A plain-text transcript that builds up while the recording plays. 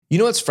You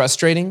know what's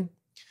frustrating?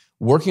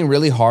 Working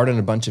really hard on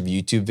a bunch of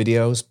YouTube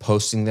videos,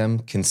 posting them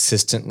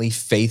consistently,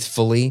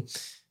 faithfully,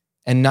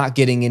 and not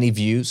getting any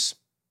views,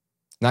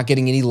 not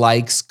getting any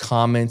likes,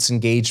 comments,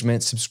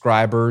 engagement,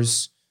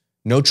 subscribers,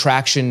 no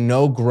traction,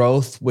 no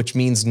growth, which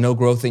means no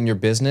growth in your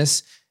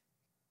business.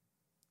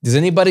 Does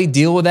anybody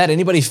deal with that?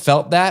 Anybody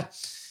felt that?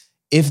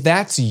 If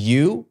that's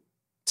you,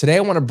 today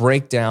I want to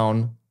break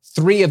down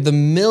 3 of the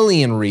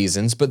million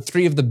reasons, but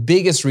 3 of the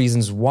biggest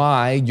reasons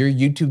why your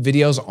YouTube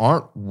videos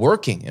aren't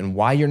working and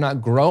why you're not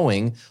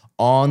growing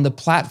on the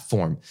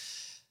platform.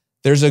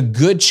 There's a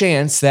good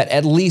chance that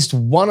at least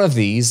one of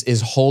these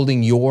is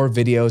holding your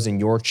videos and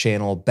your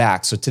channel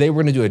back. So today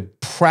we're going to do a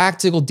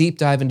practical deep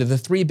dive into the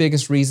 3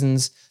 biggest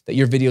reasons that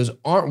your videos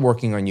aren't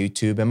working on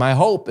YouTube. And my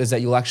hope is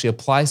that you'll actually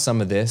apply some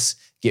of this,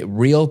 get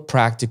real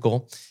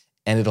practical,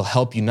 and it'll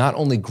help you not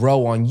only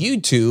grow on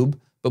YouTube,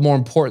 but more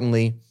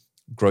importantly,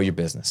 grow your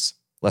business.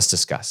 Let's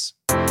discuss.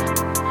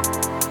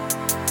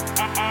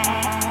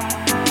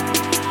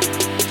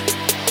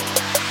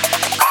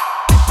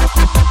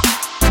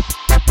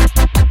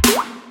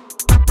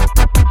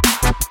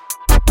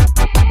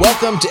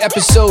 Welcome to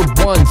episode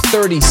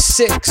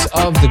 136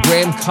 of The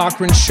Graham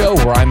Cochran Show,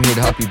 where I'm here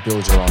to help you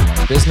build your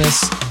online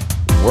business,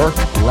 work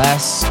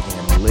less,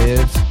 and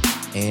live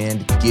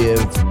and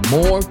give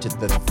more to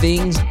the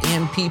things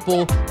and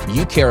people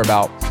you care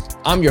about.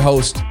 I'm your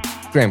host,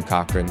 Graham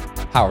Cochran.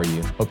 How are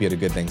you? Hope you had a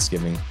good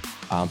Thanksgiving.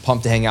 I'm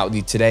pumped to hang out with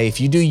you today. If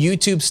you do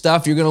YouTube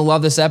stuff, you're going to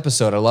love this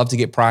episode. I love to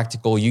get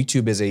practical.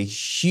 YouTube is a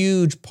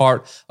huge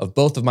part of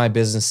both of my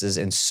businesses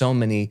and so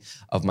many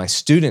of my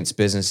students'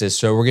 businesses.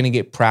 So we're going to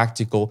get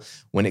practical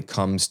when it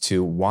comes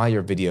to why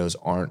your videos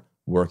aren't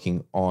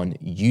working on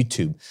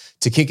YouTube.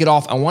 To kick it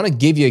off, I want to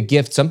give you a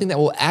gift, something that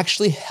will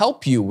actually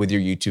help you with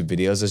your YouTube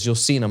videos, as you'll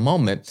see in a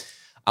moment.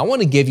 I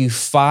want to give you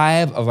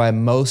 5 of my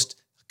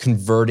most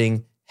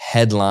converting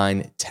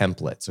headline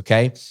templates,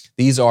 okay?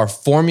 These are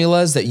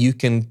formulas that you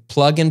can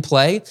plug and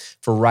play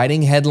for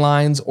writing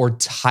headlines or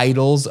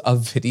titles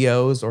of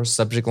videos or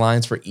subject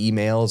lines for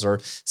emails or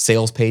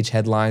sales page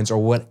headlines or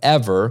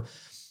whatever.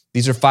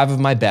 These are 5 of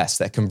my best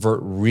that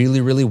convert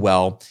really, really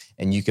well,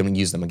 and you can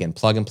use them, again,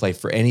 plug and play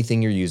for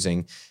anything you're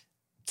using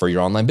for your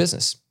online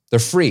business. They're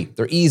free,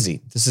 they're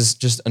easy. This is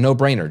just a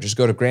no-brainer. Just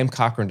go to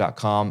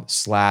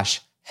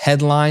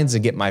grahamcochran.com/headlines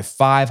and get my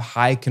 5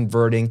 high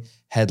converting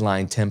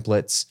headline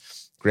templates.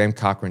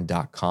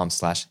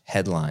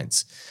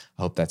 grahamcochran.com/headlines.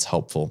 I hope that's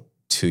helpful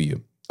to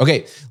you.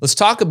 Okay, let's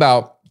talk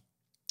about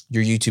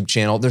your YouTube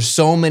channel. There's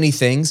so many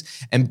things.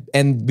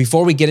 And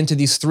before we get into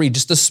these 3,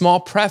 just a small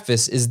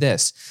preface is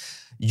this.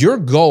 Your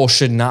goal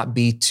should not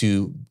be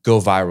to go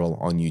viral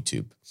on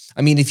YouTube.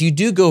 I mean, if you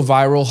do go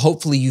viral,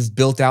 hopefully you've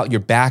built out your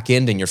back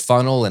end and your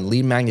funnel and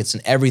lead magnets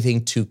and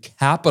everything to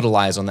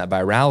capitalize on that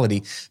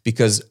virality,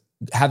 because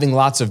having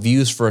lots of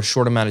views for a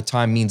short amount of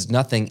time means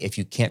nothing if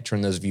you can't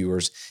turn those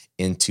viewers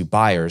into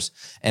buyers.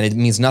 And it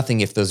means nothing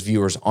if those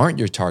viewers aren't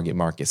your target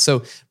market.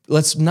 So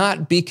let's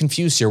not be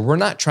confused here. We're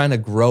not trying to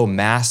grow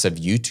massive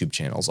YouTube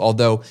channels,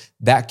 although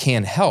that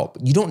can help.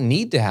 You don't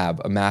need to have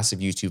a massive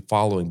YouTube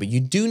following, but you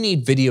do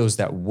need videos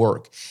that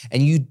work.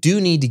 And you do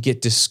need to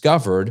get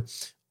discovered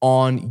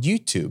on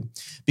YouTube,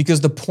 because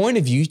the point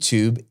of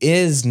YouTube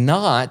is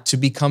not to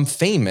become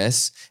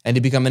famous and to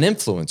become an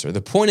influencer.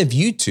 The point of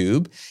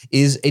YouTube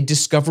is a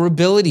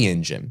discoverability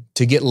engine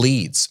to get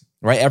leads.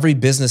 Right? Every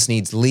business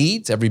needs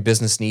leads. Every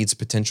business needs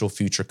potential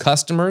future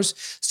customers.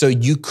 So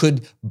you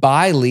could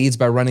buy leads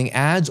by running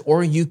ads,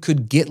 or you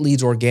could get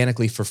leads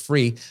organically for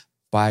free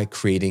by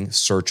creating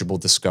searchable,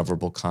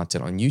 discoverable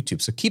content on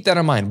YouTube. So keep that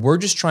in mind. We're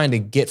just trying to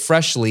get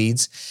fresh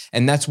leads,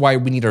 and that's why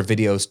we need our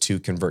videos to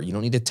convert. You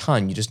don't need a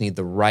ton. You just need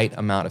the right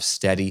amount of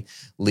steady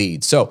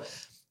leads. So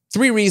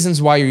 3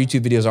 reasons why your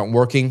YouTube videos aren't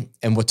working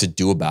and what to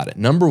do about it.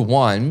 Number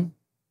 1,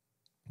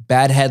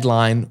 bad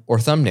headline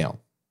or thumbnail.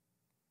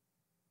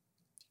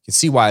 You can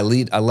see why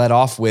I led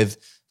off with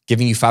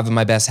giving you 5 of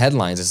my best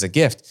headlines as a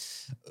gift.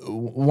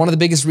 One of the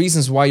biggest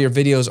reasons why your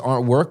videos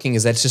aren't working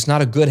is that it's just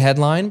not a good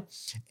headline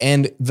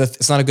and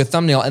it's not a good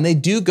thumbnail, and they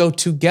do go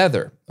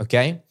together,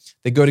 okay?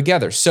 They go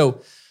together. So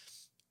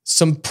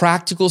some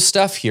practical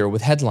stuff here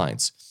with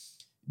headlines.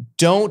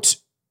 Don't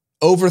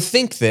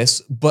overthink this,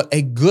 but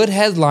a good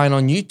headline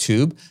on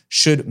YouTube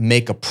should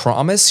make a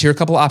promise. Here are a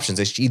couple of options.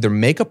 They should either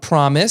make a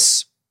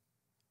promise,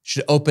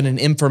 should open an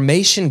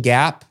information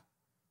gap,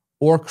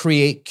 or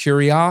create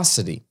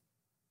curiosity.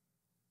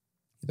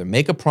 Either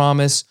make a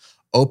promise,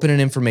 open an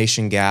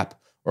information gap,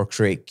 or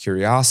create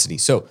curiosity.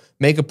 So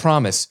make a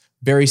promise,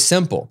 very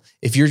simple.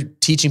 If you're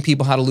teaching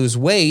people how to lose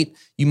weight,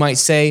 you might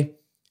say,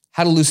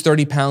 how to lose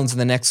 30 pounds in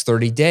the next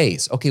 30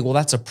 days. Okay, well,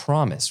 that's a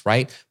promise,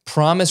 right?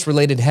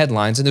 Promise-related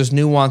headlines, and there's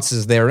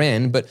nuances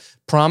therein, but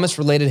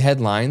promise-related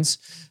headlines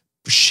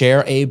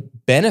share a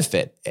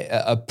benefit,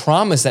 a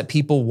promise that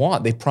people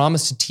want. They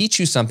promise to teach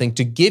you something,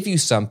 to give you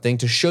something,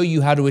 to show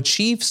you how to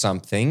achieve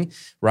something,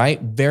 right?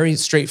 Very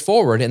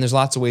straightforward, and there's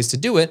lots of ways to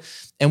do it.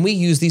 And we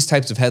use these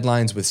types of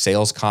headlines with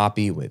sales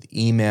copy, with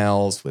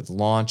emails, with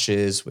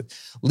launches, with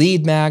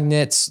lead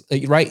magnets,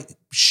 right?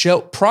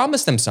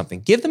 Promise them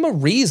something. Give them a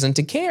reason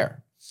to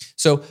care.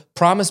 So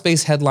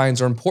promise-based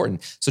headlines are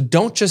important. So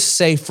don't just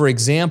say, for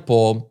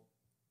example,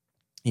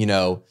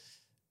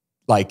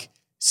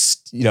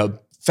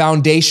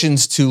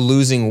 foundations to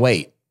losing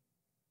weight.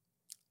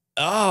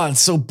 Oh,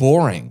 it's so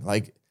boring.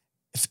 Like,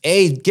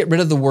 get rid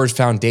of the word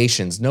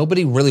foundations.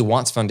 Nobody really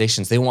wants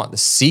foundations. They want the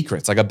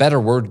secrets. Like, a better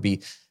word would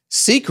be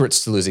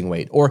secrets to losing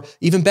weight, or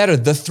even better,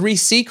 the 3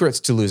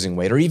 secrets to losing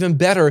weight, or even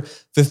better,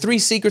 the 3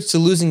 secrets to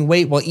losing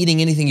weight while eating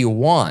anything you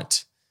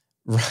want,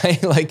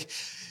 right? Like,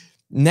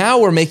 now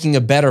we're making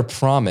a better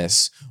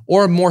promise,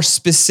 or more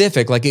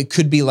specific. Like, it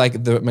could be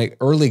like my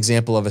early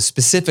example of a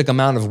specific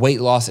amount of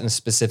weight loss in a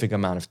specific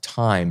amount of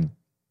time.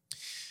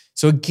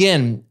 So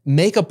again,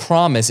 make a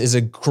promise is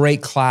a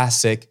great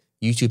classic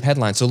YouTube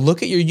headline. So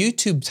look at your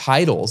YouTube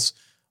titles.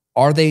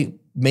 Are they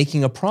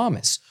making a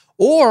promise?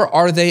 Or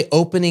are they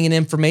opening an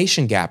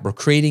information gap or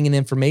creating an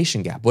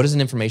information gap? What is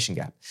an information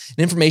gap?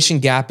 An information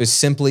gap is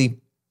simply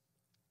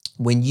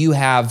when you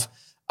have,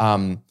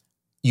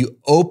 you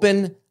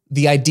open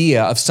the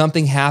idea of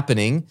something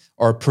happening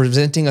or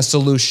presenting a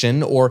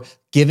solution or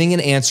giving an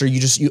answer,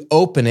 you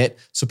open it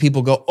so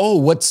people go,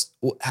 oh,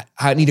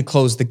 I need to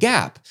close the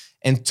gap.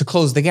 And to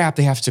close the gap,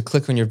 they have to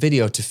click on your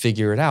video to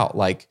figure it out.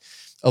 Like,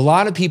 a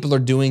lot of people are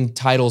doing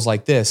titles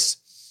like this.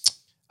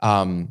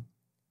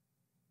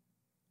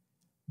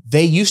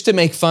 They used to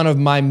make fun of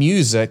my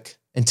music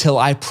until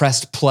I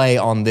pressed play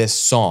on this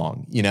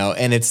song,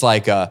 and it's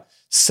like a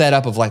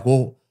setup of like,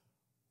 well,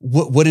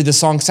 what did the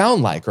song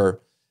sound like?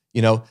 Or,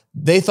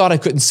 they thought I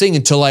couldn't sing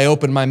until I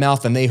opened my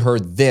mouth and they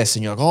heard this.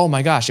 And you're like, oh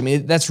my gosh. I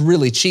mean, that's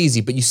really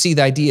cheesy, but you see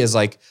the idea is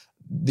like,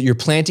 you're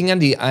planting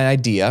an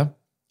idea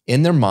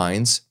in their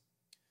minds,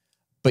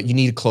 but they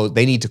need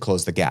to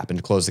close the gap. And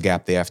to close the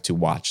gap, they have to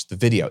watch the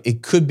video.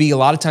 It could be a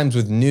lot of times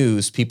with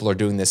news, people are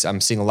doing this.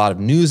 I'm seeing a lot of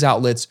news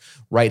outlets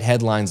write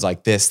headlines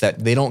like this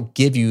that they don't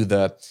give you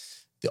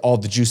all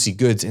the juicy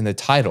goods in the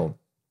title.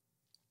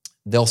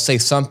 They'll say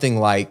something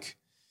like,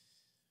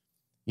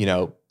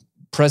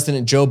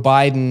 President Joe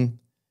Biden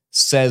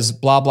says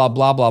blah, blah,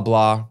 blah, blah,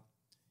 blah.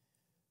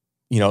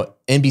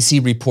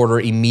 NBC reporter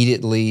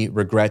immediately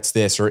regrets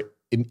this, or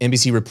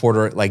NBC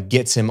reporter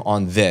gets him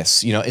on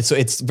this, so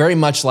it's very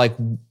much like,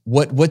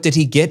 what did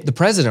he get the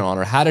president on?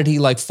 Or how did he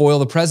foil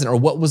the president? Or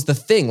what was the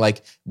thing?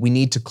 We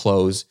need to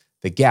close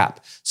the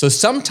gap. So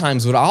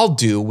sometimes what I'll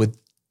do with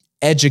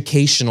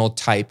educational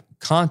type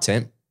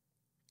content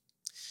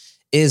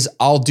is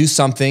I'll do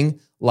something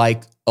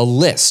like a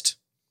list,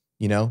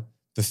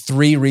 the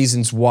 3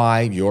 reasons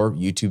why your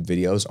YouTube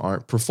videos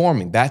aren't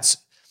performing. That's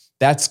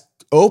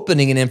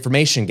opening an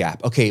information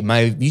gap. Okay,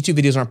 my YouTube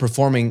videos aren't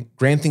performing.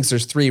 Graham thinks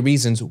there's 3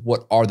 reasons.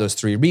 What are those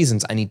 3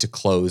 reasons? I need to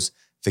close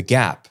the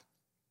gap.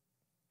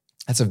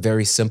 That's a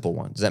very simple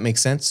one. Does that make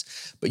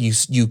sense? But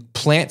you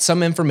plant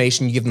some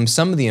information, you give them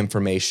some of the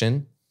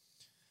information,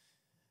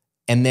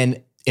 and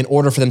then in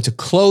order for them to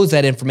close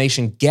that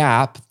information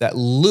gap,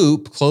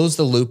 close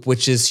the loop,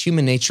 which is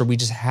human nature, we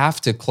just have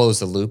to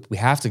close the loop. We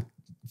have to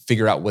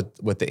figure out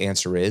what the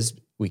answer is.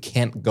 We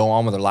can't go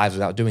on with our lives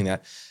without doing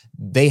that.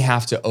 They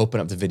have to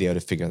open up the video to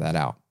figure that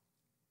out.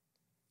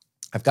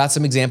 I've got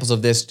some examples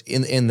of this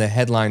in the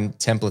headline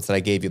templates that I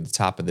gave you at the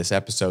top of this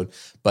episode,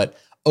 but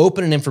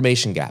open an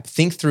information gap.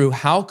 Think through,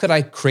 how could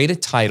I create a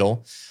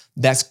title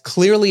that's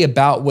clearly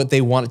about what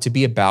they want it to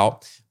be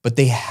about, but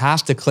they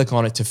have to click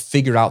on it to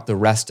figure out the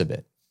rest of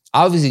it.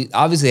 Obviously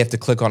they have to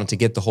click on it to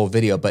get the whole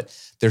video, but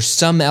there's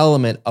some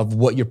element of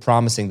what you're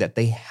promising that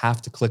they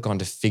have to click on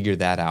to figure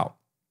that out.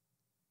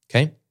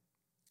 Okay?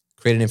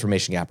 Create an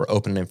information gap or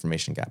open an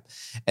information gap.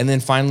 And then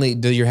finally,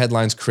 do your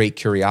headlines create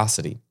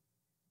curiosity?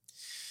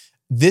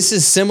 This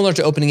is similar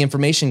to opening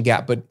information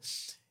gap, but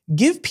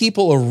give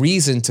people a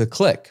reason to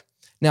click.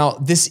 Now,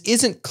 this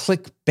isn't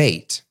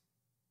clickbait.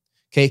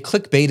 Okay,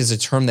 clickbait is a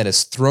term that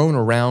is thrown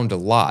around a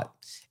lot,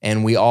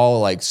 and we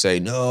all say,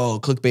 no,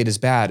 clickbait is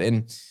bad.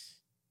 And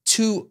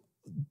to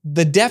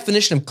the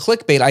definition of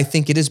clickbait, I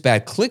think it is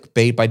bad.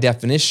 Clickbait, by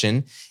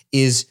definition,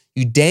 is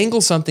you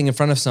dangle something in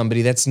front of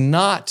somebody that's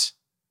not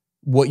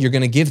what you're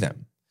going to give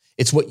them.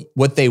 It's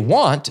what they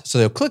want, so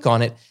they'll click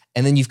on it,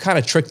 and then you've kind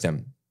of tricked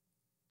them.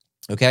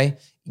 Okay?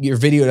 Your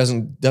video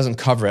doesn't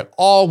cover at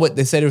all what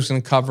they said it was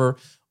going to cover,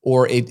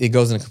 or it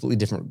goes in a completely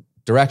different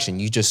direction.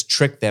 You just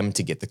trick them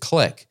to get the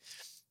click.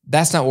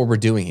 That's not what we're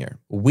doing here.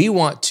 We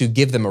want to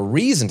give them a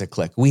reason to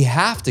click. We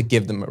have to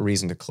give them a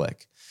reason to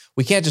click.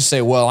 We can't just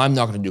say, well, I'm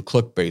not going to do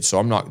clickbait, so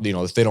I'm not,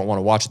 if they don't want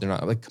to watch it, they're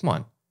not. Come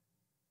on.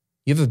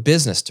 You have a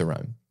business to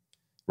run,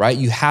 right?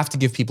 You have to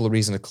give people a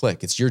reason to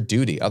click. It's your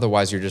duty.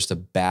 Otherwise, you're just a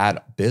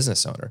bad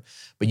business owner.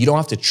 But you don't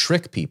have to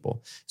trick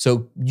people.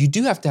 So you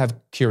do have to have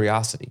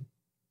curiosity,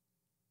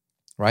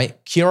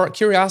 right?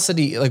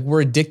 Curiosity,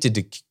 we're addicted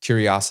to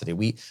curiosity.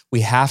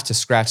 We have to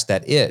scratch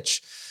that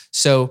itch.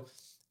 So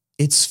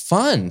it's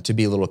fun to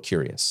be a little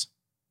curious,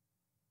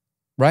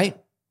 right?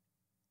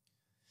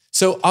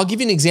 So I'll give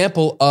you an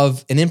example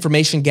of an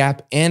information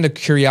gap and a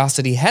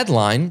curiosity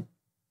headline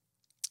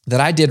that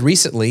I did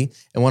recently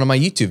in one of my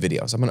YouTube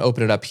videos. I'm going to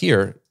open it up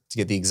here to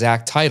get the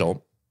exact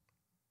title.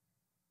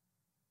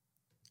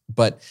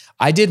 But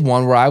I did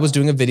one where I was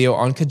doing a video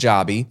on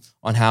Kajabi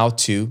on how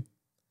to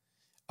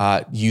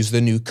use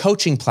the new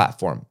coaching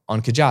platform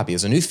on Kajabi.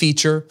 It's a new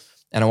feature,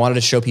 and I wanted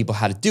to show people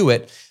how to do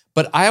it.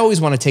 But I always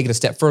want to take it a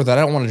step further. I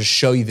don't want to just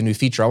show you the new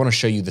feature. I want to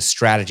show you the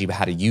strategy of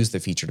how to use the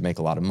feature to make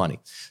a lot of money.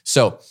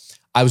 So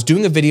I was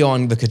doing a video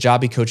on the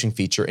Kajabi coaching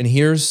feature, and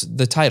here's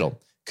the title: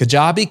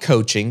 Kajabi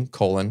Coaching,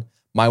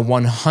 my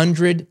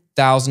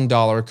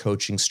 $100,000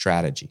 coaching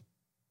strategy.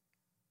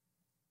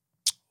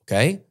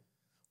 Okay?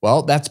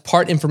 Well, that's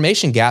part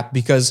information gap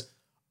because,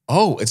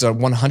 it's a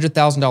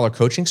 $100,000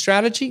 coaching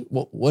strategy?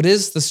 Well, what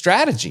is the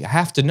strategy? I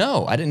have to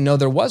know. I didn't know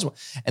there was one.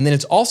 And then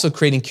it's also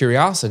creating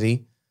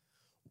curiosity.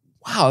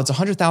 Wow, it's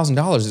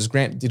 $100,000.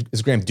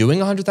 Is Graham doing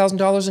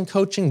 $100,000 in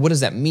coaching? What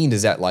does that mean?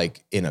 Is that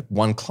like in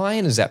one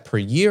client? Is that per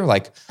year?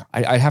 Like,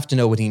 I have to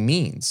know what he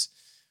means.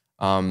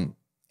 And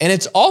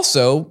it's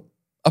also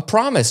a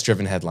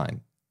promise-driven headline.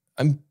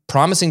 I'm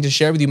promising to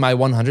share with you my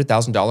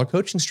 $100,000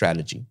 coaching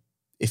strategy,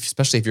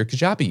 especially if you're a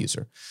Kajabi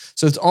user.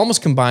 So it's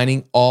almost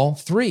combining all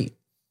three: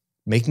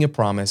 making a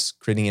promise,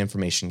 creating an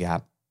information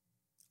gap,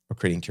 or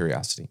creating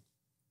curiosity.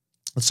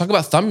 Let's talk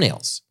about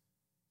thumbnails.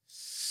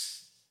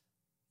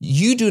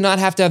 You do not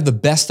have to have the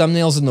best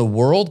thumbnails in the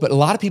world, but a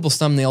lot of people's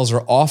thumbnails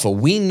are awful.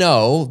 We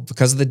know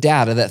because of the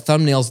data that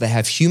thumbnails that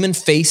have human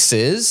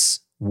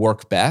faces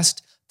work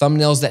best.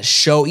 Thumbnails that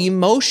show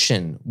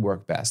emotion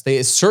work best.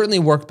 They certainly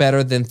work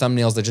better than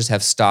thumbnails that just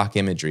have stock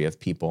imagery of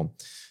people,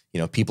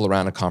 people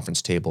around a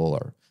conference table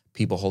or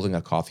people holding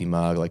a coffee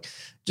mug, like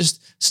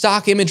just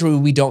stock imagery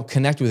we don't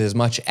connect with as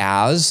much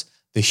as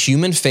the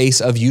human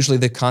face of usually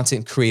the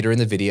content creator in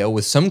the video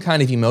with some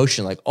kind of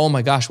emotion, like, oh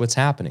my gosh, what's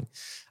happening?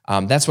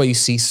 That's why you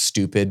see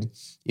stupid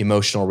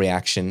emotional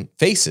reaction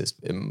faces,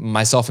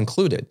 myself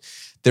included.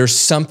 There's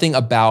something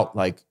about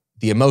like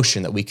the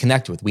emotion that we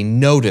connect with. We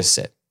notice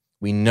it.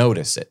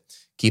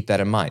 Keep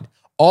that in mind.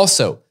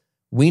 Also,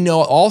 we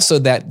know also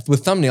that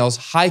with thumbnails,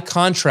 high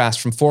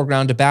contrast from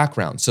foreground to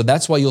background. So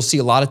that's why you'll see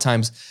a lot of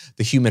times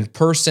the human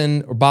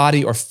person or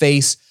body or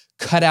face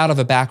cut out of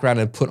a background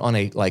and put on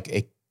a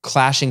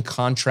clashing,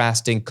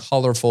 contrasting,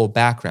 colorful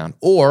background.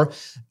 Or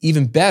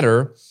even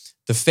better,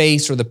 the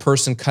face or the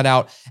person cut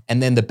out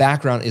and then the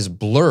background is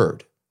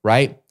blurred,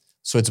 right?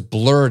 So it's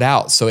blurred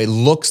out. So it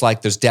looks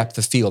like there's depth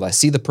of field. I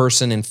see the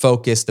person in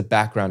focus, the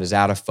background is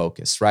out of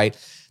focus, right?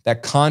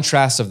 That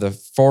contrast of the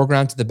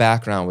foreground to the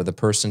background with the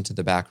person to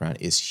the background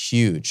is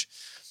huge.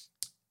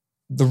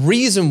 The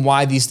reason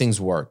why these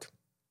things work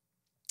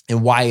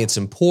and why it's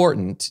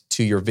important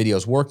to your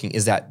videos working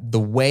is that the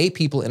way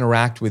people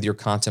interact with your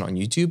content on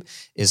YouTube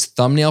is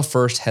thumbnail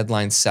first,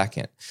 headline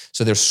second.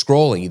 So they're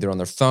scrolling either on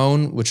their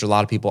phone, which a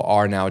lot of people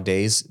are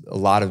nowadays. A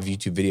lot of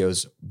YouTube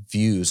videos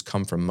views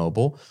come from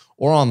mobile,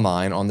 or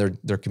online on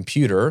their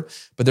computer,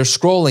 but they're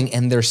scrolling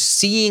and they're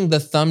seeing the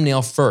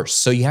thumbnail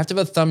first. So you have to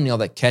have a thumbnail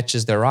that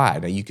catches their eye.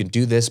 Now you can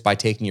do this by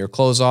taking your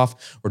clothes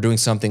off or doing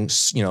something,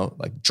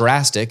 like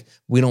drastic.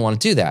 We don't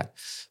want to do that.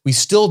 We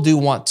still do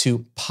want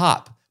to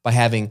pop by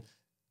having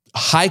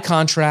high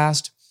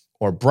contrast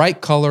or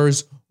bright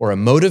colors or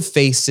emotive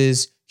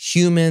faces,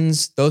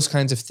 humans, those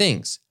kinds of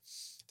things.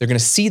 They're going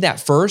to see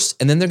that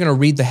first, and then they're going to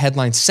read the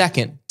headline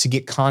second to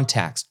get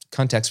context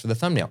for the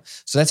thumbnail.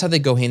 So that's how they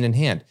go hand in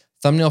hand.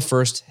 Thumbnail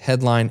first,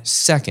 headline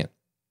second.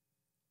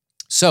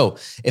 So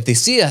if they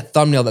see a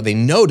thumbnail that they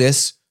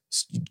notice,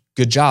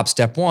 good job,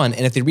 step one.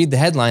 And if they read the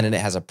headline and it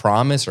has a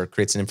promise or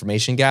creates an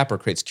information gap or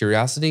creates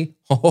curiosity,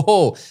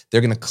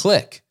 they're going to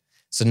click.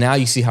 So now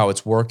you see how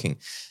it's working.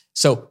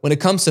 So when it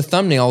comes to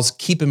thumbnails,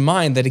 keep in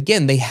mind that,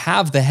 again, they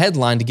have the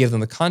headline to give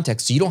them the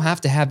context. So you don't have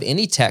to have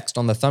any text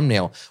on the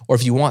thumbnail. Or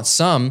if you want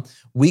some,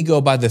 we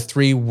go by the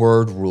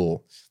 3-word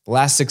rule. The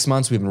last 6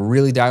 months, we've been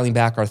really dialing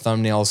back our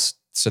thumbnails.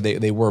 So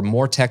they were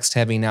more text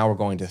heavy. Now we're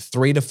going to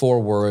 3 to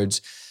 4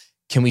 words.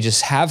 Can we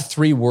just have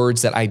 3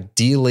 words that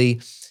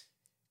ideally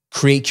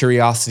create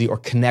curiosity or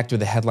connect with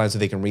the headline so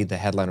they can read the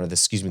headline or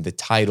the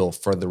title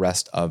for the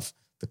rest of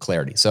the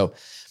clarity? So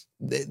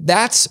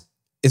that's,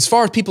 as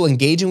far as people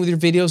engaging with your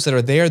videos that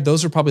are there,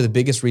 those are probably the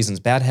biggest reasons: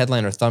 bad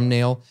headline or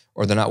thumbnail,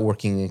 or they're not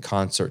working in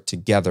concert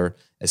together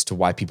as to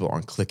why people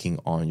aren't clicking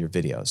on your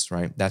videos,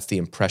 right? That's the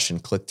impression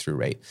click-through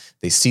rate.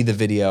 They see the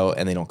video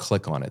and they don't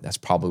click on it. That's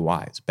probably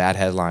why. It's bad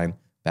headline,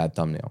 bad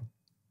thumbnail.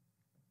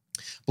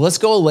 But let's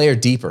go a layer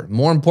deeper.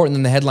 More important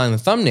than the headline and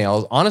the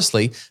thumbnail,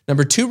 honestly,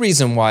 number 2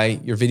 reason why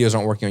your videos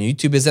aren't working on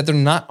YouTube is that they're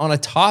not on a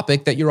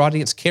topic that your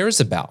audience cares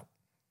about.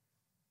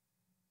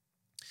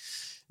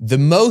 The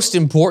most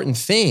important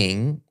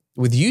thing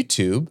with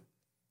YouTube,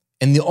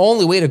 and the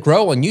only way to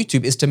grow on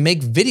YouTube, is to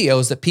make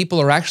videos that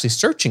people are actually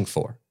searching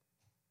for.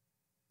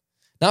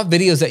 Not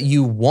videos that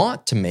you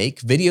want to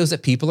make, videos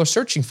that people are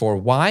searching for.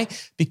 Why?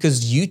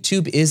 Because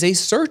YouTube is a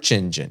search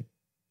engine.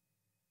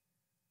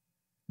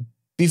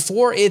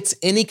 before it's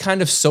any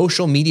kind of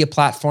social media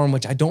platform,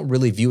 which I don't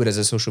really view it as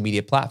a social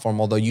media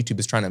platform, although YouTube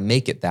is trying to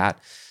make it that.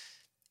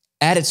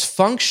 At its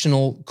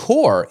functional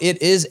core,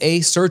 it is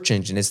a search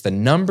engine. It's the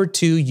number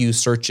 2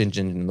 used search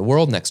engine in the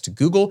world next to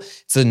Google.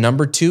 It's the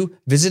number 2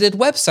 visited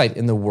website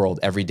in the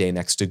world every day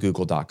next to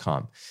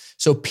google.com.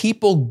 So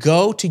people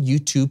go to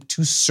YouTube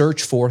to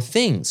search for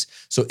things.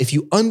 So if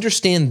you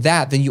understand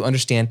that, then you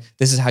understand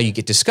this is how you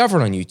get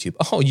discovered on YouTube.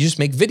 Oh, you just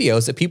make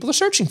videos that people are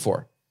searching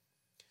for.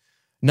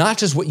 Not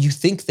just what you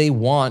think they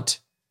want,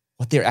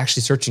 what they're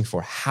actually searching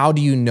for. How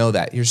do you know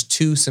that? Here's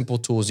 2 simple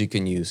tools you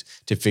can use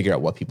to figure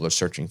out what people are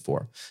searching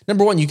for.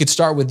 Number 1, you could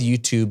start with the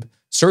YouTube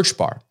search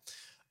bar.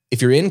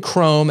 If you're in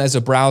Chrome as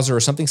a browser or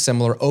something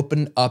similar,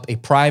 open up a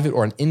private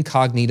or an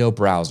incognito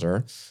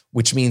browser,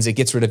 which means it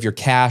gets rid of your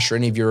cache or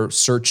any of your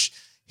search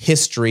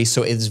history.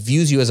 So it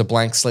views you as a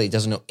blank slate. It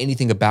doesn't know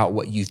anything about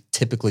what you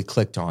typically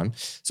clicked on.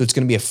 So it's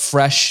going to be a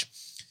fresh,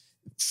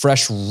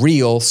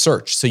 real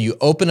search. So you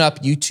open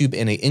up YouTube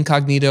in an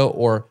incognito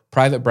or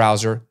private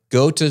browser,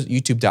 go to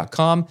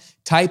youtube.com,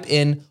 type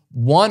in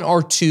 1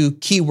 or 2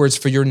 keywords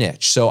for your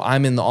niche. So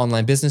I'm in the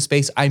online business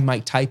space. I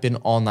might type in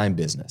online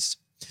business.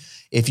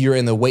 If you're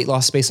in the weight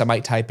loss space, I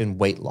might type in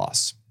weight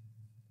loss,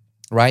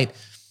 right?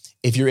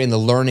 If you're in the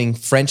learning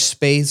French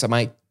space, I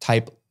might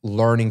type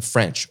learning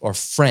French or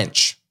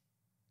French.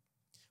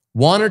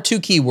 1 or 2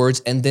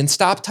 keywords, and then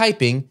stop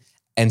typing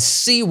and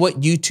see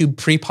what YouTube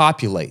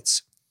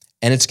pre-populates.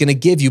 And it's going to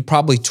give you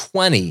probably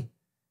 20,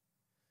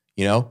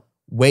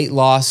 weight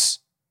loss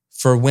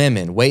for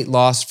women, weight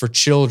loss for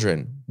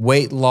children,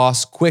 weight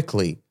loss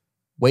quickly,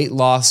 weight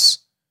loss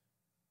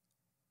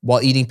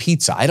while eating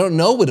pizza. I don't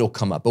know what will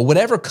come up, but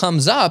whatever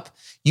comes up,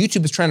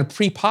 YouTube is trying to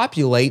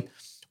pre-populate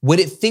what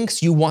it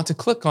thinks you want to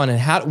click on.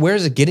 And where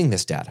is it getting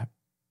this data?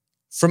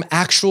 From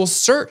actual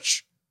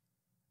search,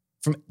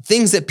 from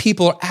things that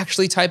people are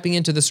actually typing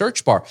into the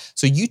search bar.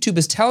 So YouTube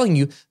is telling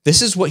you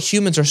this is what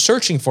humans are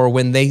searching for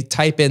when they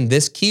type in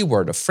this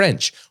keyword of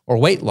French or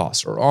weight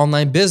loss or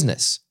online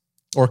business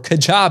or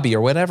Kajabi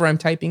or whatever I'm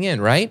typing in,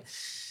 right?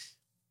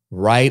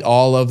 Write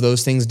all of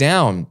those things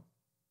down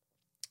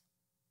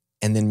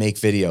and then make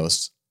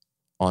videos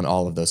on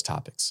all of those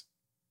topics,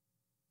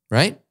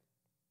 right?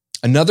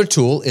 Another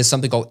tool is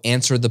something called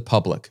Answer the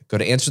Public. Go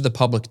to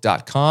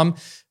answerthepublic.com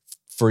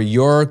for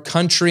your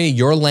country,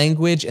 your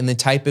language, and then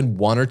type in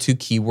 1 or 2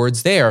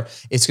 keywords there.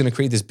 It's going to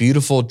create this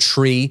beautiful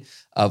tree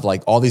of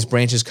like all these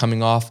branches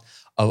coming off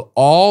of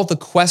all the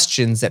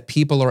questions that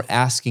people are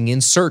asking in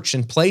search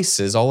and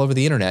places all over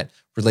the internet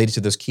related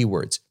to those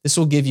keywords. This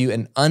will give you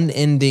an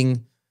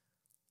unending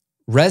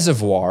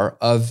reservoir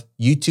of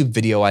YouTube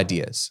video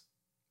ideas.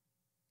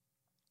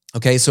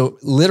 Okay, so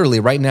literally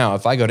right now,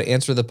 if I go to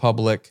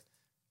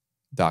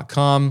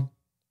answerthepublic.com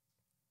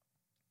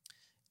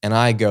and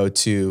I go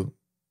to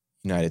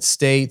United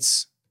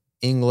States,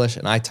 English,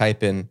 and I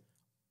type in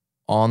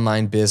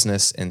online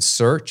business and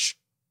search,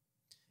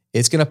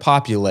 it's going to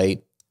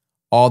populate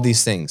all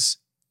these things.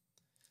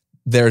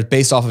 They're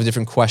based off of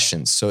different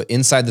questions. So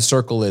inside the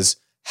circle is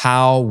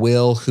how,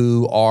 will,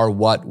 who, are,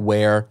 what,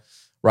 where,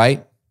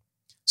 right?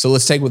 So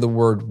let's take with the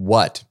word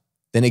what.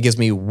 Then it gives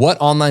me what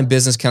online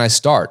business can I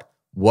start?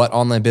 What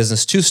online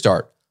business to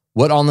start?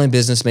 What online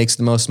business makes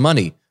the most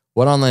money?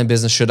 What online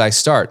business should I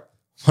start?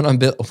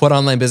 What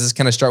online business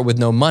can I start with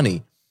no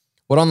money?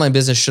 What online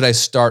business should I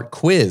start?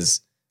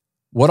 Quiz.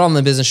 What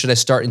online business should I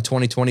start in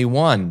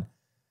 2021?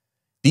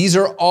 These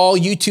are all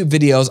YouTube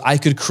videos I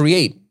could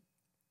create,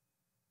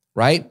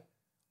 right?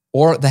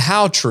 Or the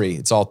how tree.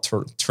 It's all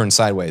turned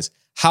sideways.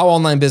 How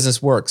online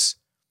business works.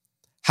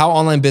 How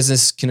online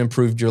business can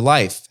improve your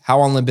life.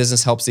 How online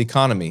business helps the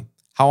economy.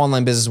 How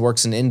online business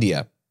works in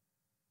India,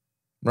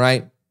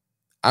 right?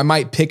 I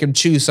might pick and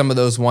choose some of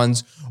those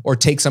ones or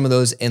take some of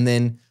those and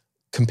then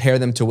compare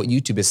them to what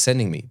YouTube is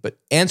sending me. But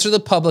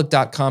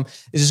answerthepublic.com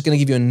is just going to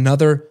give you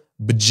another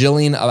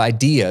bajillion of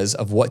ideas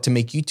of what to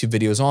make YouTube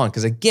videos on.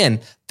 Because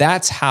again,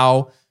 that's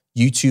how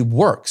YouTube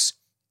works.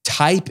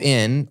 Type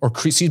in, or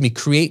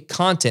create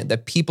content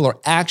that people are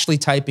actually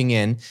typing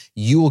in,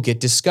 you will get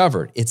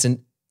discovered. It's a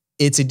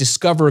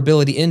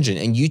discoverability engine,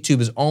 and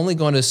YouTube is only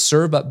going to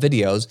serve up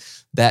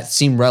videos that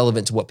seem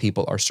relevant to what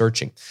people are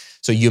searching.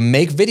 So you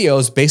make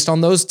videos based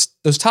on those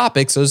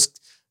topics, those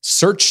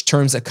search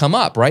terms that come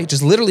up, right?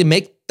 Just literally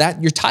make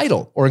that your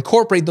title or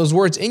incorporate those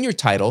words in your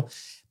title.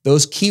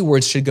 Those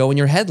keywords should go in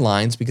your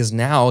headlines because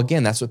now,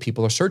 again, that's what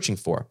people are searching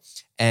for.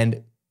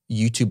 And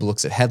YouTube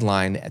looks at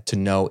headline to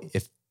know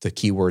if the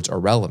keywords are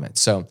relevant.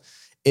 So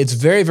it's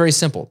very, very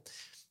simple.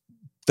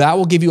 That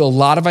will give you a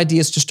lot of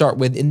ideas to start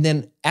with. And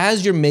then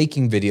as you're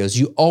making videos,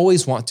 you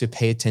always want to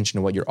pay attention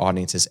to what your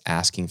audience is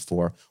asking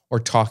for or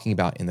talking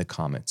about in the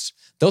comments.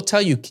 They'll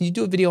tell you, can you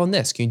do a video on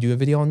this? Can you do a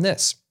video on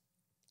this?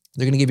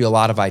 They're going to give you a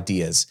lot of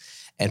ideas.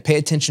 And pay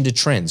attention to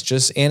trends.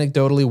 Just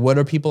anecdotally, what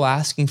are people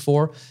asking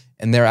for?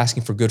 And they're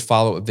asking for good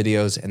follow-up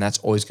videos. And that's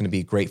always going to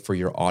be great for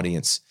your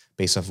audience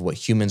based off of what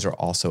humans are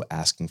also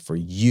asking for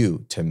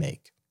you to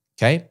make.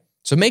 Okay?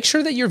 So make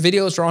sure that your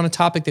videos are on a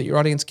topic that your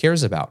audience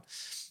cares about.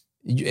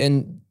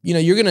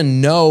 You're going to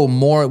know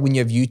more when you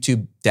have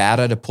YouTube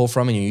data to pull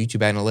from in your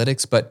YouTube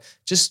analytics, but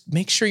just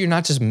make sure you're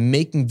not just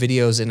making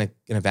videos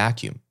in a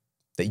vacuum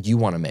that you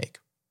want to make.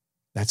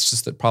 That's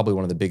just probably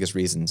one of the biggest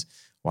reasons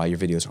why your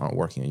videos aren't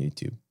working on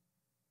YouTube.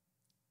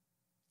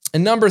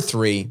 And number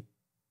 3,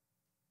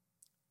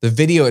 the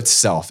video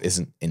itself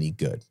isn't any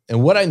good.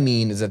 And what I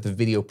mean is that the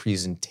video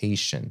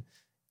presentation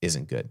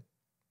isn't good.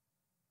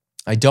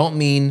 I don't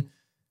mean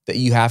that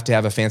you have to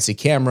have a fancy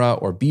camera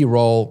or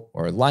B-roll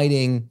or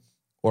lighting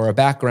or a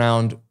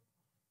background.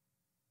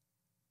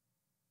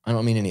 I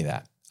don't mean any of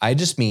that. I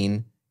just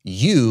mean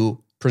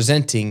you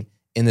presenting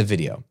in the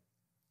video.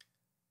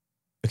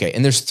 Okay,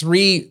 and there's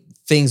 3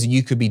 things that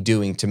you could be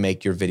doing to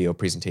make your video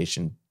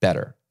presentation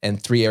better,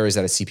 and 3 areas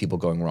that I see people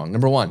going wrong.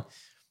 Number 1,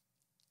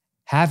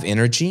 have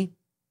energy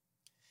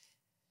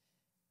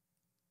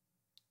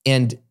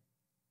and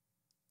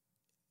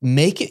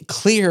make it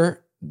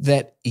clear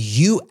that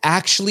you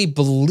actually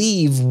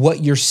believe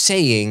what you're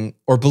saying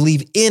or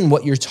believe in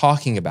what you're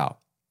talking about.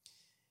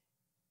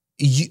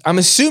 I'm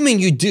assuming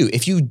you do.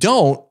 If you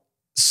don't,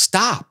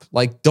 stop.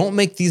 Like, don't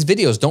make these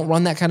videos. Don't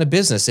run that kind of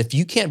business. If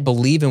you can't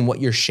believe in what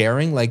you're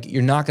sharing, like,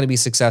 you're not going to be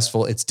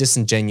successful. It's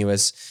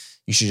disingenuous.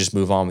 You should just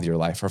move on with your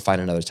life or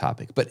find another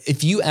topic. But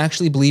if you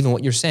actually believe in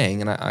what you're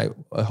saying, and I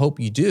hope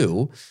you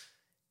do,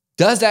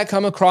 does that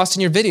come across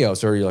in your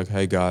videos? Or you're like,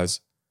 hey guys,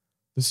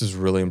 this is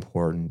really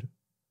important,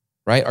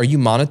 right? Are you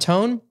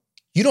monotone?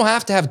 You don't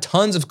have to have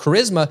tons of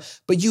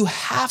charisma, but you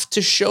have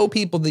to show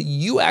people that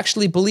you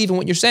actually believe in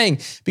what you're saying.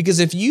 Because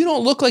if you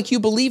don't look like you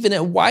believe in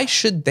it, why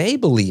should they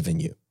believe in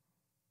you?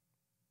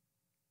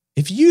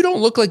 If you don't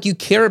look like you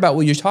care about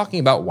what you're talking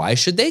about, why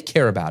should they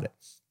care about it?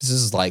 This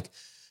is like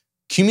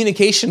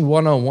communication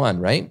 101,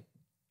 right?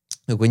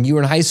 Like when you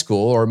were in high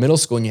school or middle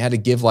school and you had to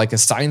give like a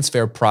science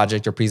fair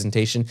project or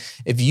presentation,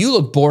 if you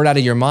look bored out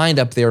of your mind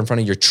up there in front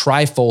of your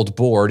trifold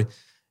board,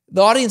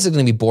 the audience is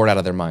going to be bored out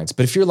of their minds.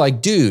 But if you're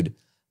like, dude,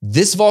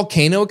 this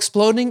volcano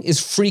exploding is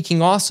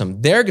freaking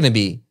awesome, they're going to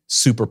be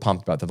super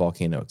pumped about the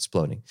volcano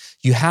exploding.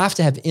 You have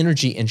to have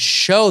energy and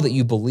show that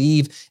you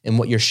believe in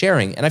what you're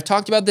sharing. And I've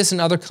talked about this in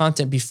other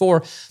content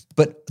before,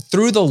 but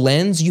through the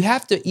lens, you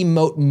have to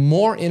emote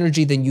more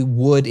energy than you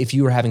would if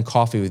you were having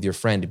coffee with your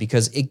friend,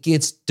 because it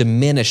gets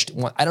diminished.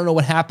 I don't know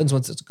what happens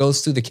once it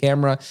goes through the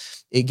camera.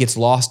 It gets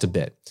lost a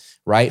bit,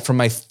 right? From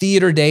my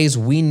theater days,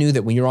 we knew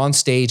that when you're on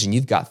stage and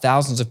you've got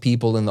thousands of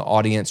people in the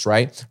audience,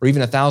 right? Or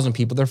even 1,000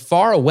 people, they're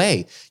far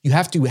away. You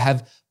have to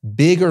have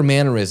bigger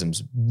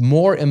mannerisms,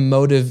 more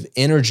emotive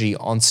energy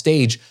on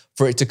stage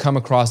for it to come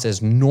across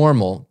as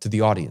normal to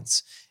the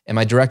audience. And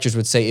my directors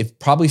would say it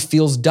probably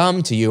feels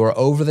dumb to you or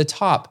over the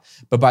top,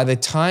 but by the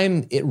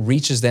time it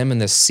reaches them in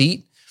the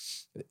seat,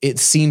 it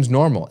seems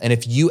normal. And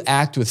if you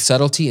act with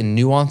subtlety and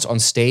nuance on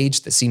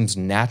stage that seems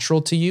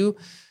natural to you,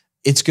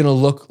 it's going to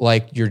look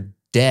like you're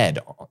dead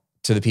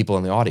to the people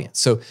in the audience.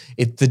 So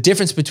the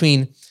difference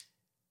between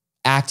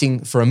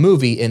acting for a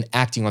movie and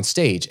acting on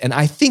stage, and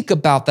I think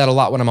about that a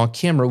lot when I'm on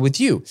camera with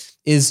you,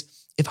 is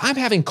if I'm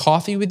having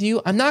coffee with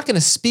you, I'm not going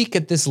to speak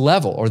at this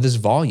level or this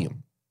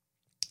volume.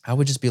 I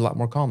would just be a lot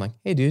more calm, like,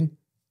 hey, dude,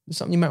 there's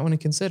something you might want to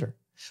consider.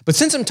 But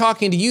since I'm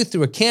talking to you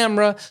through a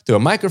camera, through a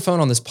microphone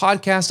on this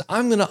podcast,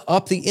 I'm going to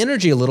up the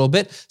energy a little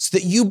bit so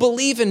that you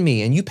believe in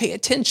me and you pay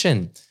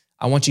attention.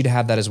 I want you to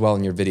have that as well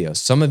in your videos.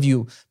 Some of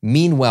you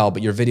mean well,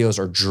 but your videos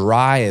are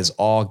dry as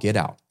all get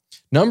out.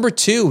 Number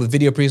 2, with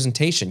video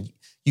presentation,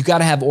 you got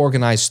to have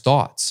organized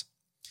thoughts,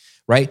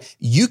 right?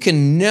 You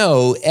can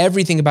know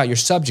everything about your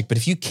subject, but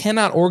if you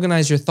cannot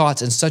organize your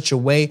thoughts in such a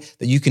way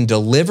that you can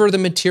deliver the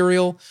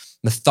material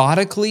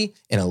methodically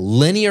in a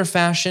linear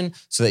fashion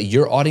so that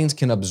your audience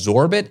can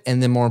absorb it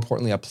and then more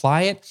importantly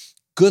apply it,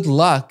 good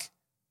luck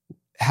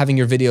having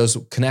your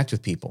videos connect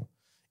with people.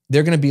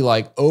 They're going to be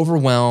like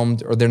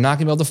overwhelmed, or they're not going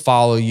to be able to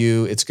follow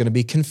you. It's going to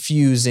be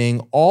confusing,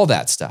 all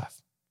that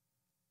stuff,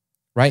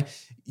 right?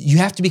 You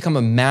have to become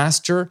a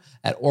master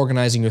at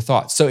organizing your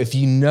thoughts. So if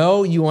you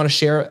know you want to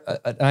share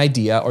an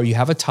idea or you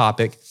have a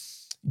topic,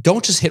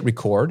 don't just hit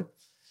record.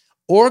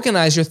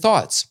 Organize your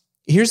thoughts.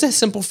 Here's a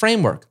simple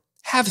framework.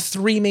 Have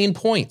 3 main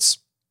points.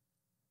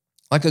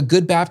 Like a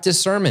good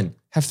Baptist sermon,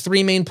 have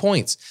 3 main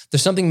points.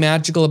 There's something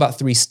magical about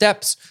 3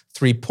 steps,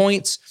 3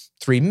 points,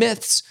 3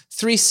 myths,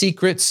 3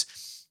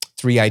 secrets,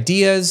 3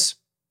 ideas,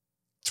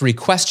 3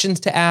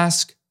 questions to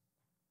ask.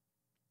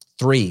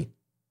 3.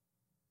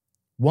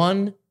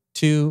 1,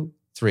 2,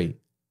 3.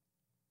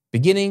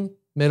 Beginning,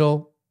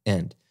 middle,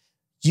 end.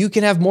 You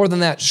can have more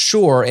than that,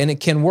 sure, and it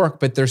can work,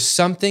 but there's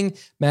something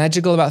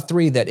magical about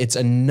 3 that it's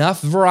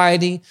enough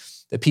variety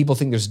that people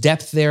think there's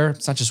depth there.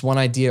 It's not just one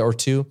idea or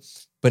 2,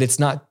 but it's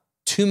not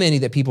too many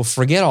that people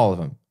forget all of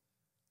them.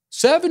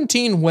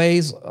 17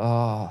 ways.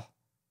 I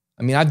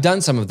mean, I've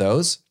done some of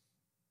those,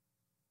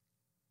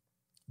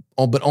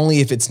 but only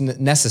if it's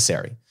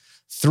necessary.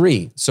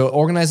 3. So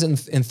organize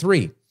it in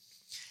 3.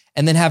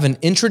 And then have an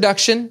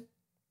introduction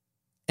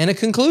and a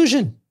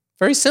conclusion.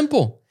 Very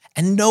simple.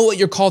 And know what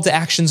your call to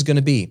action is going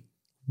to be.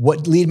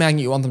 What lead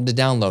magnet you want them to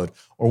download,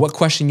 or what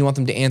question you want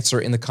them to answer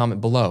in the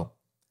comment below.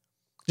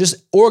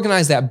 Just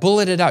organize that,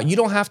 bullet it out. You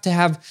don't have to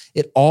have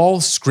it all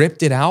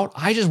scripted out.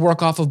 I just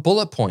work off of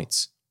bullet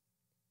points,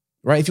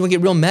 right? If you want to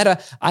get real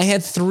meta, I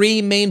had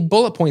 3 main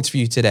bullet points for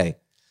you today.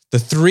 The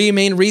 3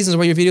 main reasons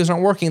why your videos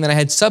aren't working, and then I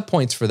had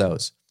subpoints for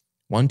those.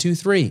 1, 2,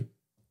 3.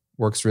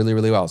 Works really,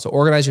 really well. So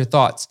organize your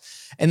thoughts.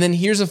 And then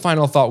here's a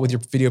final thought with your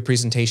video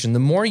presentation. The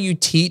more you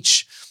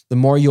teach, the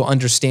more you'll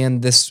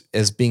understand this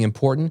as being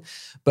important.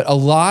 But a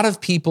lot of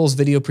people's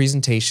video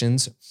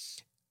presentations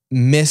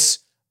miss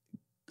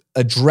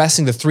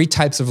addressing the 3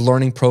 types of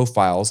learning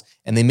profiles,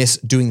 and they miss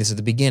doing this at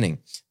the beginning.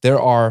 There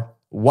are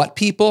what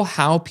people,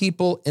 how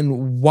people,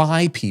 and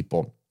why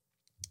people.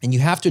 And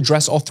you have to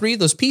address all 3 of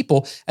those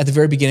people at the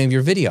very beginning of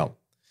your video.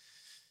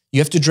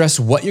 You have to address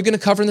what you're going to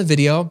cover in the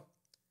video,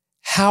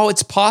 how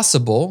it's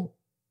possible,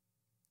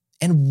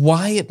 and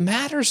why it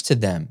matters to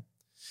them.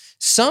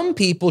 Some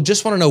people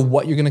just want to know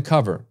what you're going to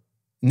cover.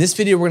 In this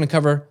video, we're going to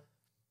cover,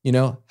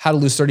 how to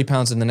lose 30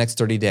 pounds in the next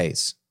 30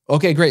 days.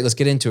 Okay, great. Let's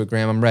get into it,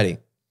 Graham. I'm ready.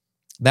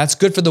 That's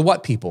good for the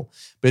what people,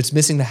 but it's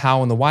missing the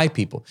how and the why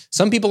people.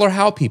 Some people are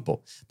how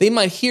people. They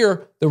might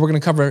hear that we're going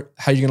to cover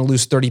how you're going to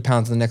lose 30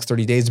 pounds in the next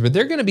 30 days, but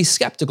they're going to be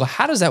skeptical.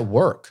 How does that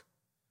work?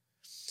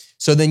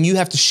 So then you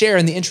have to share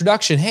in the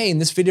introduction, hey, in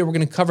this video, we're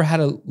going to cover how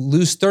to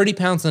lose 30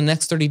 pounds in the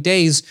next 30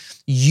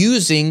 days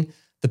using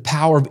the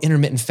power of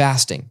intermittent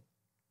fasting.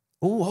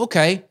 Oh,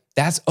 okay.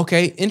 That's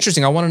okay.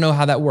 Interesting. I want to know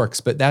how that works,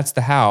 but that's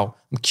the how.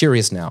 I'm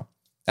curious now.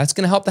 That's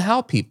going to help the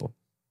how people.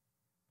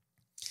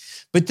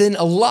 But then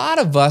a lot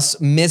of us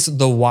miss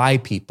the why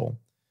people.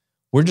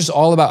 We're just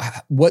all about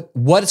what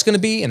it's going to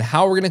be and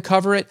how we're going to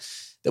cover it,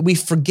 that we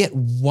forget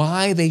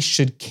why they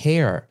should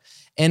care.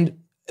 And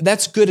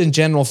that's good in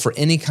general for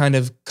any kind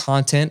of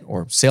content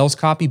or sales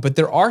copy, but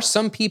there are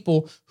some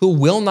people who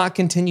will not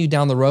continue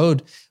down the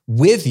road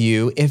with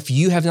you if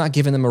you have not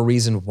given them a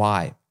reason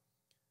why.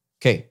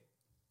 Okay,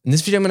 in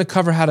this video, I'm going to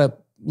cover how to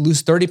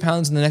lose 30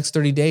 pounds in the next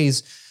 30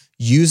 days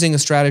using a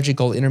strategy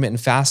called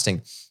intermittent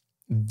fasting.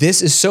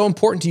 This is so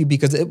important to you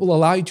because it will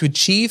allow you to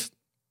achieve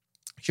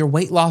your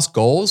weight loss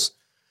goals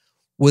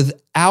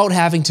without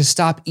having to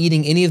stop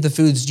eating any of the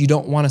foods you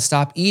don't want to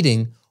stop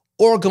eating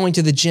or going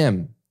to the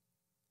gym.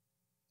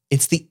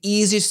 It's the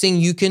easiest thing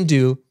you can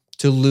do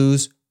to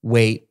lose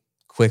weight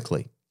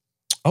quickly.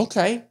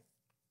 Okay,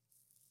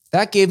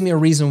 that gave me a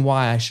reason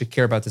why I should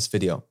care about this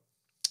video,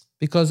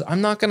 because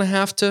I'm not going to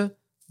have to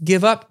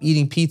give up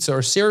eating pizza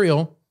or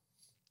cereal.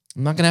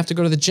 I'm not going to have to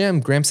go to the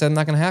gym. Graham said I'm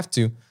not going to have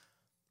to.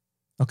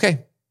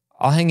 Okay,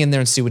 I'll hang in there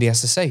and see what he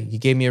has to say. He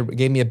gave me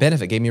a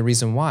benefit, gave me a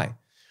reason why.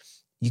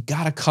 You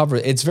got to cover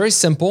it. It's very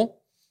simple,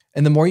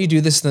 and the more you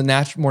do this,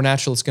 the more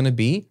natural it's going to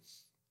be.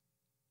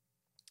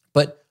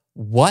 But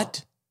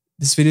what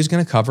this video is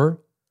going to cover,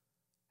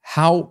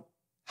 how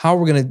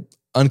we're going to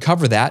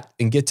uncover that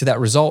and get to that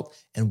result,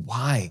 and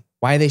why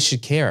they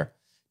should care.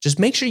 Just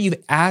make sure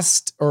you've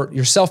asked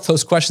yourself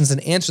those questions and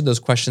answered those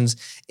questions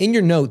in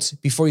your notes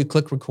before you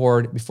click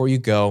record, before you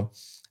go.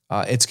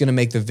 It's going to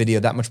make the video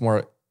that much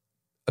more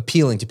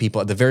appealing to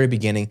people at the very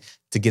beginning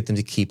to get them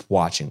to keep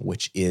watching,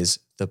 which is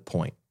the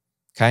point,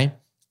 okay?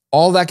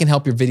 All that can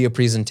help your video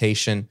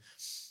presentation,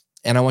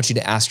 and I want you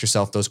to ask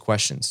yourself those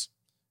questions.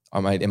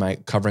 Am I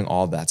covering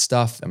all that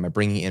stuff? Am I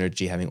bringing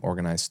energy, having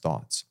organized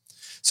thoughts?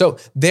 So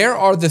there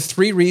are the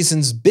 3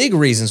 reasons, big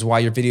reasons why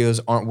your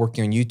videos aren't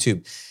working on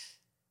YouTube.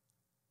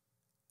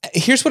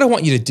 Here's what I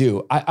want you to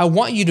do. I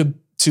want you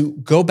to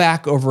go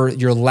back over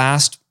your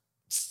last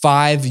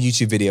 5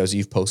 YouTube videos that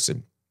you've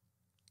posted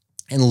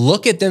and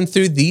look at them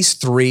through these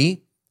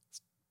 3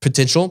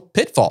 potential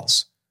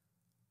pitfalls.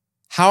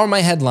 How are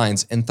my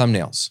headlines and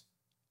thumbnails?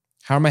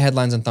 How are my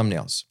headlines and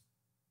thumbnails?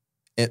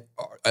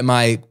 Am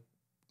I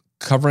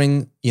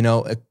covering,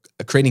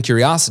 creating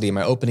curiosity? Am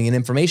I opening an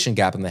information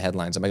gap in the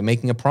headlines? Am I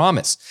making a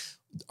promise?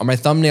 Are my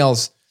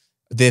thumbnails,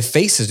 they have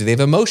faces? Do they have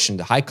emotion?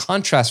 The high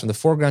contrast from the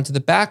foreground to the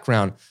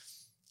background?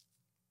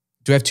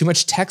 Do I have too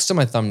much text on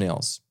my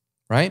thumbnails,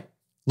 right?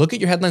 Look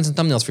at your headlines and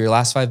thumbnails for your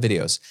last 5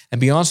 videos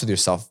and be honest with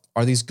yourself.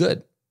 Are these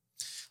good?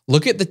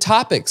 Look at the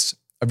topics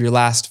of your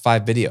last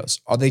 5 videos.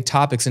 Are they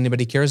topics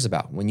anybody cares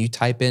about? When you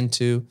type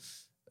into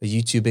a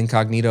YouTube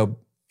incognito,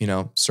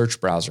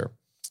 search browser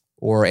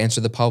or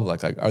answer the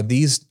public, are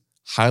these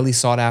highly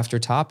sought after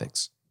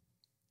topics?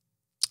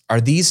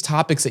 Are these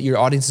topics that your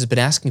audience has been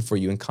asking for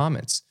you in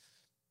comments?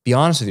 Be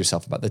honest with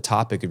yourself about the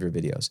topic of your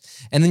videos.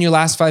 And then your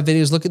last 5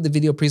 videos, look at the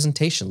video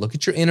presentation. Look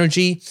at your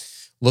energy.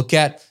 Look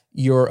at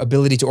your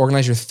ability to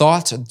organize your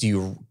thoughts. Do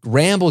you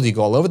ramble? Do you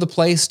go all over the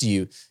place? Do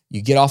you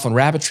get off on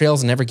rabbit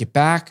trails and never get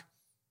back?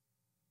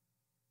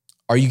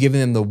 Are you giving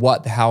them the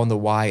what, the how, and the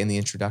why in the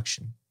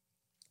introduction?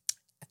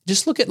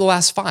 Just look at the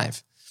last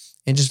 5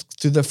 and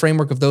just through the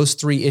framework of those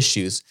 3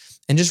 issues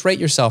and just rate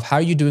yourself. How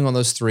are you doing on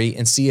those 3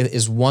 and see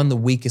is one the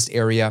weakest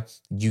area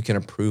you can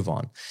improve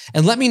on?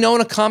 And let me know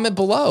in a comment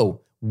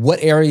below what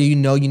area you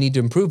need to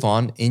improve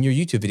on in your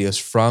YouTube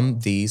videos from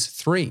these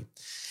 3.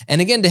 And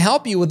again, to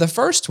help you with the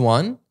first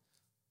one,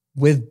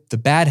 with the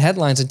bad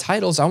headlines and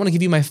titles, I want to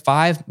give you my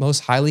 5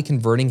 most highly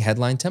converting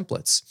headline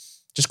templates.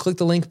 Just click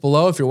the link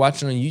below if you're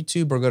watching on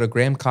YouTube, or go to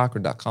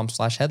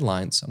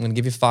grahamcochran.com/headlines. I'm going to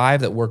give you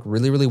 5 that work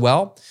really, really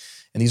well.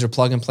 And these are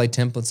plug and play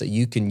templates that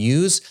you can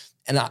use.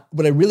 And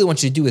what I really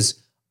want you to do is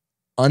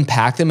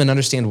unpack them and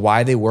understand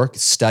why they work,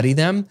 study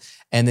them,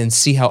 and then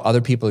see how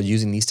other people are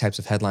using these types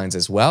of headlines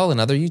as well in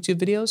other YouTube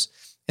videos,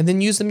 and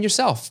then use them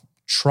yourself.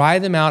 Try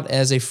them out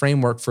as a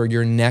framework for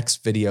your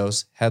next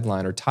video's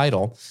headline or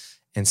title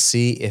and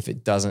see if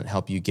it doesn't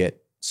help you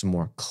get some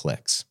more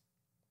clicks.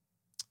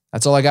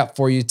 That's all I got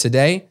for you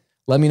today.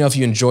 Let me know if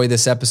you enjoyed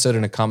this episode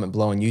in a comment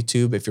below on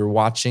YouTube if you're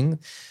watching.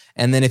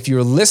 And then if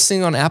you're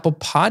listening on Apple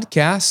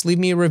Podcasts, leave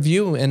me a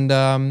review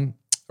and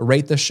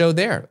rate the show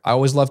there. I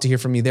always love to hear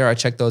from you there. I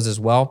check those as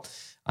well.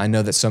 I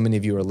know that so many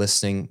of you are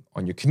listening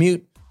on your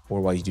commute,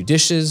 or while you do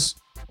dishes,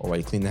 or while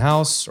you clean the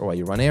house, or while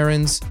you run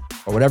errands,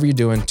 or whatever you're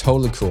doing.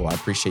 Totally cool. I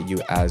appreciate you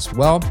as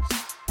well.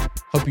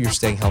 Hope you're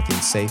staying healthy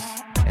and safe,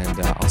 and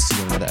I'll see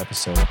you in another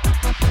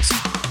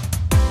episode.